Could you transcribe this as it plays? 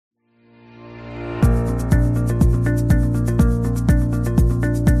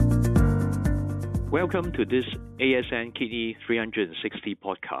Welcome to this ASN Kidney 360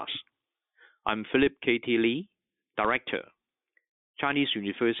 podcast. I'm Philip K.T. Lee, Director, Chinese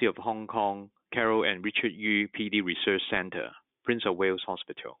University of Hong Kong, Carol and Richard Yu PD Research Center, Prince of Wales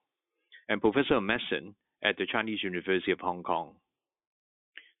Hospital, and Professor of Medicine at the Chinese University of Hong Kong.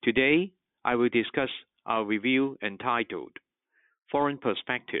 Today, I will discuss our review entitled Foreign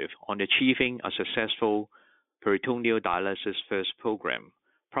Perspective on Achieving a Successful Peritoneal Dialysis-First Program,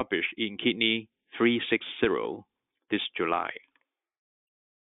 published in Kidney 360 this July.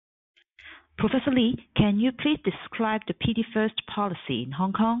 Professor Lee, can you please describe the PD-First policy in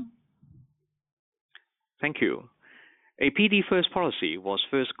Hong Kong? Thank you. A PD-First policy was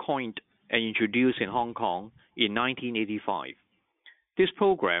first coined and introduced in Hong Kong in 1985. This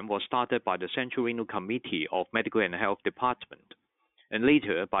program was started by the Central Renal Committee of Medical and Health Department and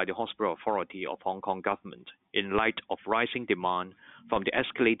later by the Hospital Authority of Hong Kong Government in light of rising demand from the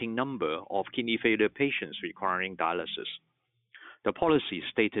escalating number of kidney failure patients requiring dialysis. The policy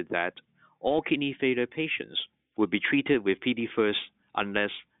stated that all kidney failure patients would be treated with PD-First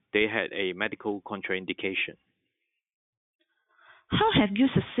unless they had a medical contraindication. How have you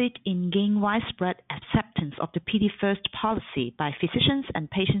succeeded in gaining widespread acceptance of the PD-First policy by physicians and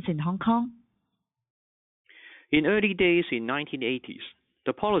patients in Hong Kong? In early days in 1980s,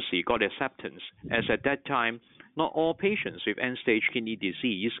 the policy got acceptance as at that time, not all patients with end-stage kidney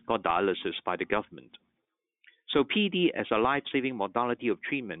disease got dialysis by the government. So PD as a life-saving modality of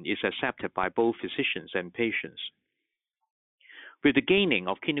treatment is accepted by both physicians and patients. With the gaining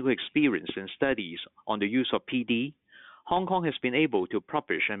of clinical experience and studies on the use of PD, Hong Kong has been able to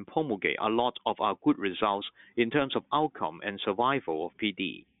publish and promulgate a lot of our good results in terms of outcome and survival of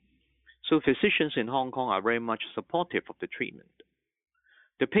PD. So physicians in Hong Kong are very much supportive of the treatment.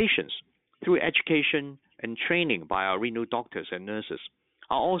 The patients, through education and training by our renal doctors and nurses,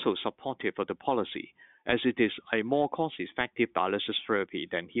 are also supportive of the policy as it is a more cost-effective dialysis therapy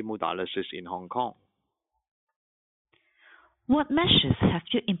than hemodialysis in Hong Kong. What measures have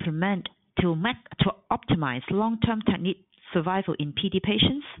you implemented to optimize long-term technique survival in PD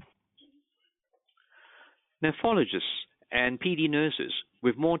patients? Nephrologists and PD nurses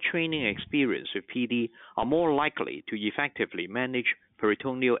with more training and experience with PD are more likely to effectively manage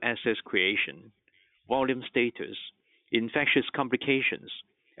peritoneal access creation, volume status, infectious complications,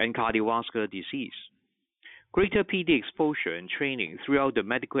 and cardiovascular disease. Greater PD exposure and training throughout the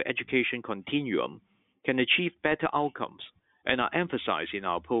medical education continuum can achieve better outcomes and are emphasized in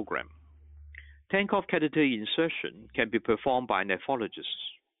our program. Tank-off catheter insertion can be performed by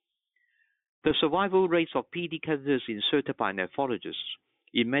nephrologists. The survival rates of PD catheters inserted by nephrologists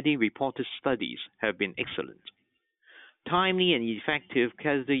in many reported studies have been excellent. Timely and effective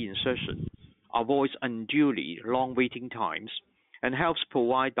catheter insertion avoids unduly long waiting times and helps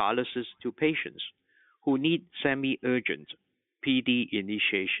provide dialysis to patients who need semi-urgent PD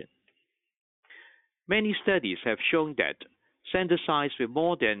initiation. Many studies have shown that center sites with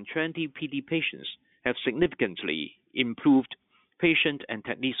more than 20 PD patients have significantly improved patient and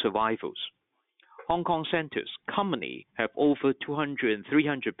technique survivals. Hong Kong centers commonly have over 200 and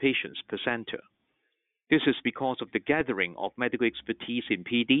 300 patients per center. This is because of the gathering of medical expertise in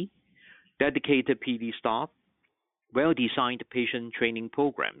PD, dedicated PD staff, well-designed patient training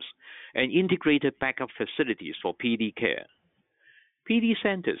programs, and integrated backup facilities for PD care. PD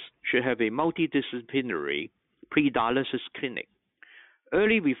centers should have a multidisciplinary pre-dialysis clinic.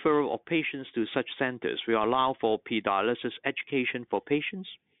 Early referral of patients to such centers will allow for pre-dialysis education for patients,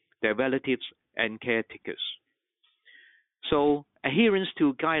 their relatives, and caretakers. So, adherence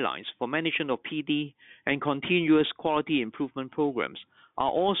to guidelines for management of PD and continuous quality improvement programs are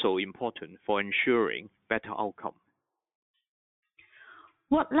also important for ensuring better outcome.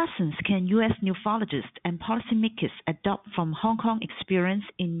 What lessons can U.S. nephrologists and policymakers adopt from Hong Kong experience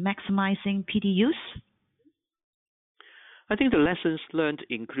in maximizing PD use? I think the lessons learned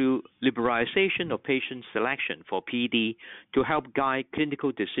include liberalization of patient selection for PD to help guide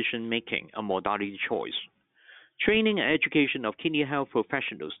clinical decision-making and modality choice, training and education of kidney health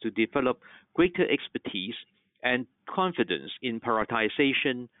professionals to develop greater expertise and confidence in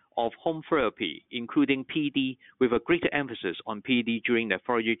prioritization of home therapy, including PD, with a greater emphasis on PD during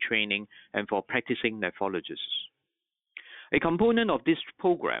nephrology training and for practicing nephrologists. A component of this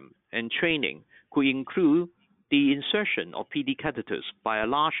program and training could include the insertion of PD catheters by a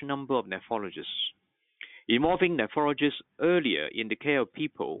large number of nephrologists. Involving nephrologists earlier in the care of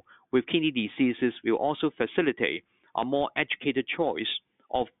people with kidney diseases will also facilitate a more educated choice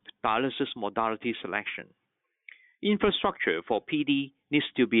of dialysis modality selection. Infrastructure for PD needs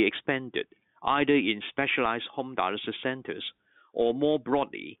to be expanded, either in specialized home dialysis centers or more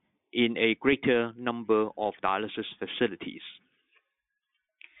broadly in a greater number of dialysis facilities.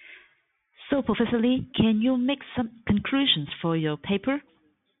 So, Professor Lee, can you make some conclusions for your paper?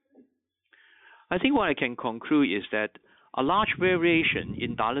 I think what I can conclude is that a large variation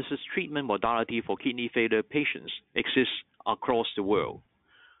in dialysis treatment modality for kidney failure patients exists across the world.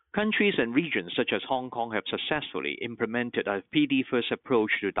 Countries and regions such as Hong Kong have successfully implemented a PD-first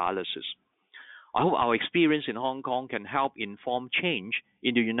approach to dialysis. I hope our experience in Hong Kong can help inform change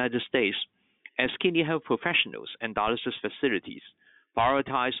in the United States as kidney health professionals and dialysis facilities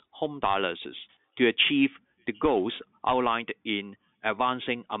prioritize home dialysis to achieve the goals outlined in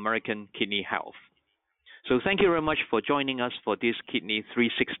Advancing American Kidney Health. So thank you very much for joining us for this Kidney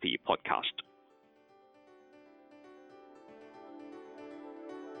 360 podcast.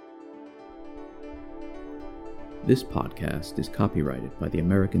 This podcast is copyrighted by the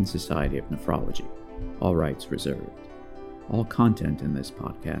American Society of Nephrology, all rights reserved. All content in this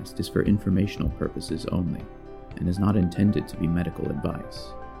podcast is for informational purposes only and is not intended to be medical advice.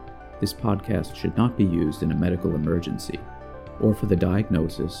 This podcast should not be used in a medical emergency or for the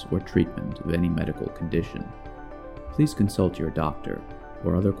diagnosis or treatment of any medical condition. Please consult your doctor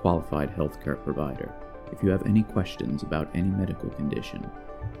or other qualified healthcare provider if you have any questions about any medical condition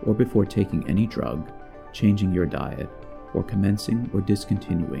or before taking any drug, changing your diet, or commencing or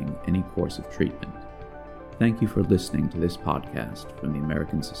discontinuing any course of treatment. Thank you for listening to this podcast from the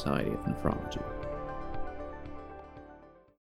American Society of Nephrology.